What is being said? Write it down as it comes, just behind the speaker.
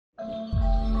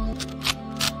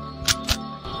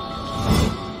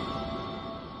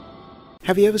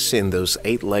Have you ever seen those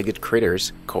 8-legged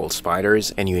critters called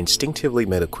spiders and you instinctively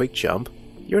made a quick jump?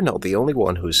 You're not the only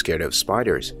one who's scared of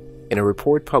spiders. In a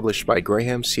report published by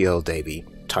Graham C.L. Davey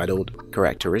titled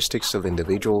Characteristics of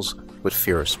Individuals with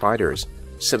Fear of Spiders,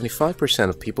 75%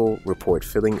 of people report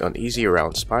feeling uneasy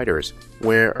around spiders,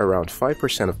 where around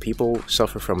 5% of people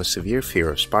suffer from a severe fear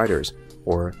of spiders,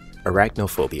 or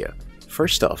arachnophobia.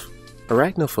 First off,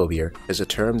 arachnophobia is a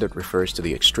term that refers to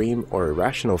the extreme or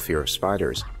irrational fear of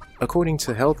spiders. According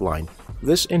to Healthline,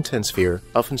 this intense fear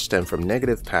often stems from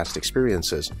negative past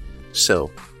experiences.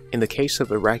 So, in the case of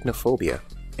arachnophobia,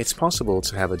 it's possible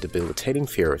to have a debilitating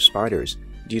fear of spiders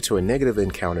due to a negative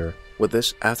encounter with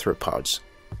these arthropods.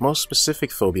 Most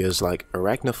specific phobias like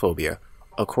arachnophobia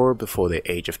occur before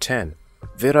the age of 10.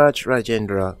 Viraj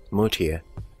Rajendra Mutia,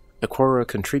 a Quora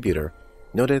contributor,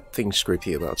 noted things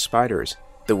creepy about spiders: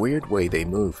 the weird way they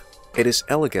move. It is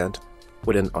elegant,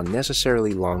 with an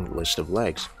unnecessarily long list of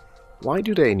legs. Why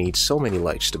do they need so many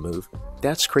legs to move?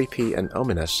 That's creepy and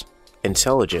ominous.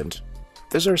 Intelligent.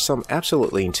 These are some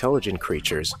absolutely intelligent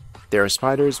creatures. There are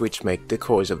spiders which make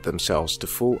decoys of themselves to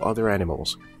fool other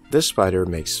animals. This spider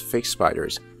makes fake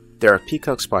spiders. There are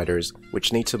peacock spiders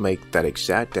which need to make that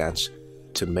exact dance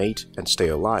to mate and stay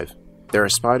alive. There are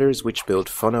spiders which build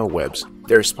funnel webs.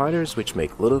 There are spiders which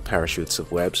make little parachutes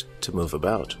of webs to move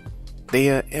about. They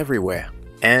are everywhere,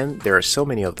 and there are so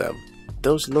many of them.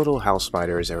 Those little house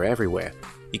spiders are everywhere.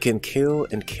 You can kill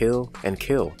and kill and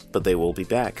kill, but they will be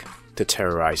back to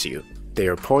terrorize you. They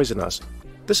are poisonous.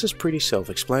 This is pretty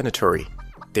self-explanatory.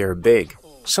 They are big,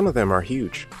 some of them are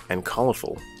huge and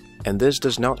colorful, and this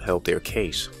does not help their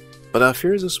case. But our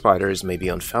fears of spiders may be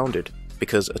unfounded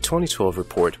because a 2012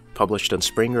 report published on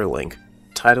Springer Link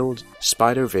titled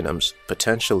Spider Venoms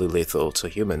Potentially Lethal to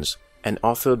Humans and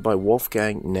authored by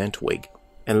Wolfgang Nantwig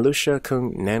and Lucia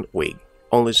Kung Nantwig,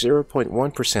 only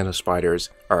 0.1% of spiders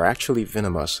are actually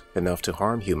venomous enough to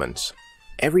harm humans.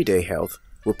 Everyday Health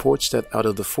reports that out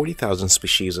of the 40,000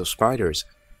 species of spiders,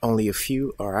 only a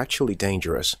few are actually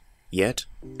dangerous. Yet,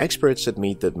 experts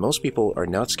admit that most people are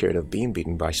not scared of being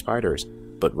bitten by spiders,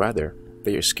 but rather,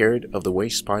 they are scared of the way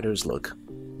spiders look.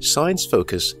 Science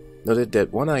Focus noted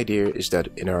that one idea is that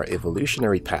in our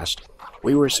evolutionary past,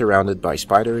 we were surrounded by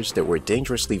spiders that were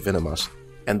dangerously venomous,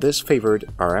 and this favored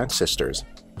our ancestors,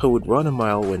 who would run a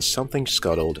mile when something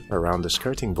scuttled around the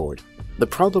skirting board. The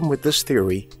problem with this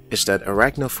theory is that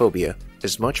arachnophobia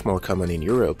is much more common in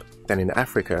Europe than in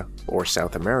Africa or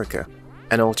South America.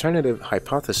 An alternative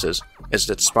hypothesis is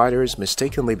that spiders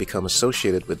mistakenly become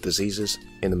associated with diseases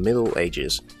in the Middle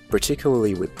Ages,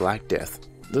 particularly with Black Death.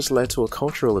 This led to a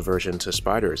cultural aversion to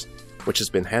spiders, which has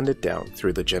been handed down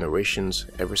through the generations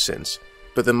ever since.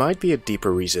 But there might be a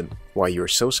deeper reason why you're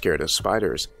so scared of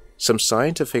spiders. Some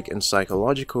scientific and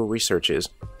psychological researches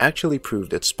actually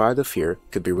proved that spider fear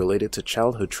could be related to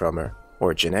childhood trauma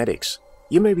or genetics.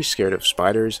 You may be scared of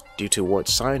spiders due to what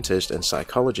scientists and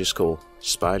psychologists call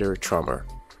spider trauma.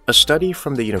 A study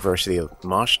from the University of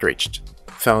Maastricht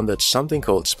found that something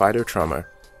called spider trauma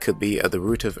could be at the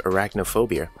root of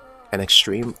arachnophobia, an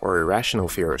extreme or irrational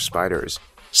fear of spiders.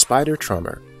 Spider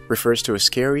trauma refers to a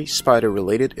scary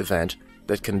spider-related event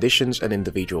that conditions an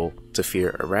individual to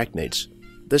fear arachnids.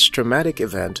 This traumatic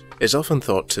event is often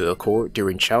thought to occur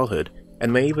during childhood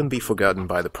and may even be forgotten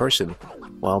by the person,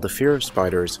 while the fear of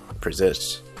spiders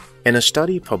persists. In a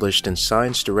study published in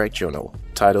Science Direct Journal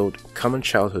titled Common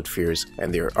Childhood Fears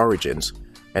and Their Origins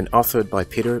and authored by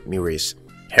Peter Muris,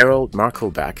 Harold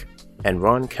Markelbach, and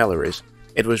Ron Caloris,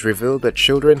 it was revealed that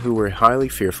children who were highly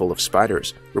fearful of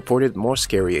spiders reported more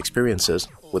scary experiences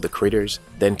with the critters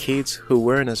than kids who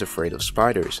weren't as afraid of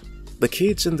spiders. The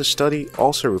kids in the study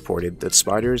also reported that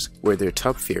spiders were their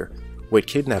top fear, with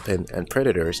kidnapping and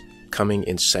predators coming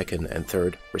in second and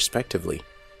third, respectively.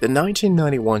 The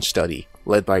 1991 study,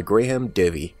 led by Graham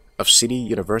Davey of City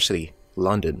University,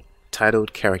 London,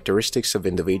 titled Characteristics of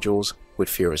Individuals with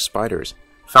Fear of Spiders,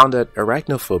 found that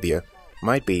arachnophobia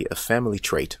might be a family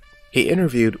trait. He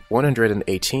interviewed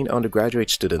 118 undergraduate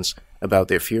students about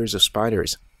their fears of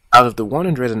spiders. Out of the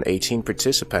 118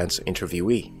 participants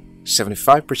interviewee,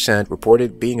 75%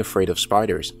 reported being afraid of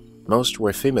spiders. Most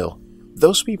were female.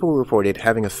 Those people reported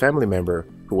having a family member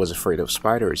who was afraid of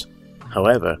spiders.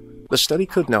 However, the study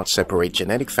could not separate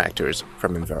genetic factors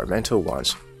from environmental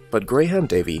ones, but Graham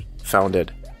Davey found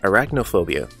that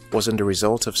arachnophobia wasn't the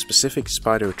result of specific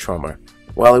spider trauma,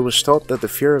 while it was thought that the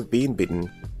fear of being bitten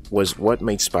was what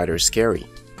made spiders scary.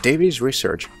 Davey's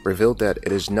research revealed that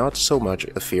it is not so much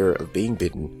a fear of being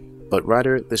bitten, but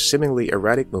rather the seemingly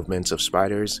erratic movements of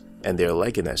spiders and their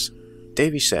legginess.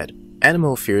 Davey said,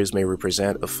 Animal fears may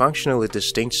represent a functionally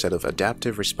distinct set of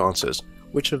adaptive responses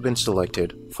which have been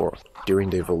selected for during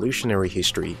the evolutionary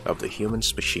history of the human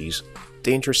species.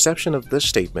 The interception of this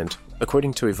statement,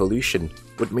 according to evolution,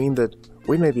 would mean that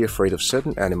we may be afraid of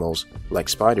certain animals, like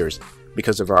spiders,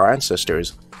 because of our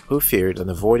ancestors who feared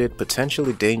and avoided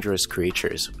potentially dangerous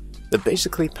creatures that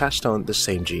basically passed on the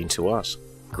same gene to us.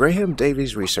 Graham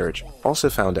Davies' research also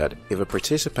found that if a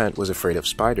participant was afraid of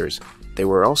spiders, they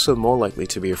were also more likely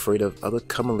to be afraid of other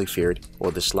commonly feared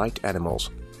or disliked animals.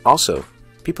 Also,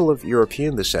 people of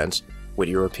European descent with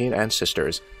European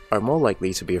ancestors are more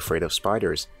likely to be afraid of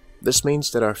spiders. This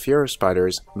means that our fear of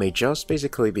spiders may just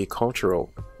basically be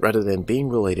cultural rather than being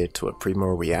related to a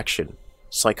primal reaction.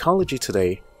 Psychology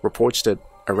Today reports that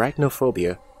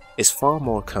arachnophobia is far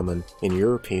more common in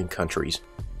European countries,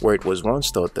 where it was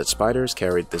once thought that spiders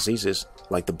carried diseases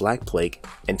like the Black Plague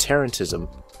and tarantism,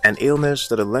 an illness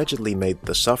that allegedly made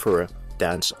the sufferer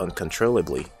dance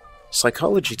uncontrollably.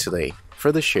 Psychology Today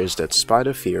further shares that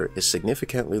spider fear is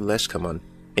significantly less common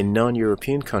in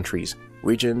non-European countries,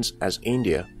 regions as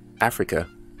India, Africa,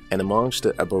 and amongst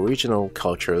the Aboriginal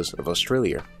cultures of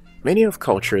Australia. Many of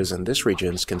cultures in these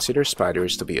regions consider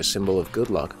spiders to be a symbol of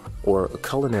good luck or a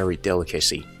culinary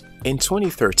delicacy. In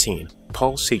 2013,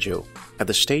 Paul Sijo at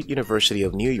the State University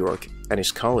of New York and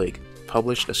his colleague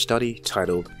published a study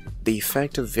titled "The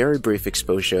Effect of Very Brief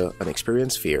Exposure on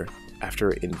Experienced Fear After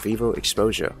In Vivo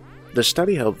Exposure." The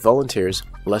study helped volunteers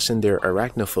lessen their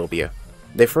arachnophobia.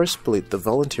 They first split the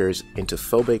volunteers into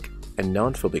phobic and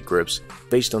non-phobic groups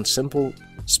based on simple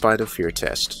spider fear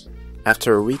tests.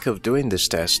 After a week of doing this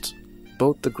test,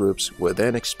 both the groups were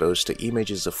then exposed to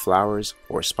images of flowers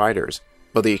or spiders,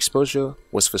 but the exposure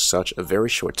was for such a very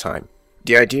short time.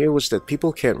 The idea was that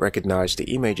people can't recognize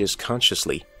the images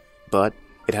consciously, but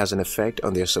it has an effect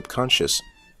on their subconscious.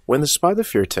 When the spider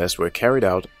fear tests were carried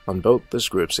out on both these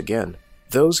groups again,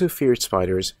 those who feared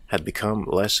spiders had become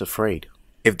less afraid.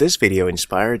 If this video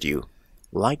inspired you,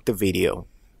 like the video.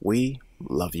 We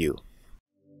love you.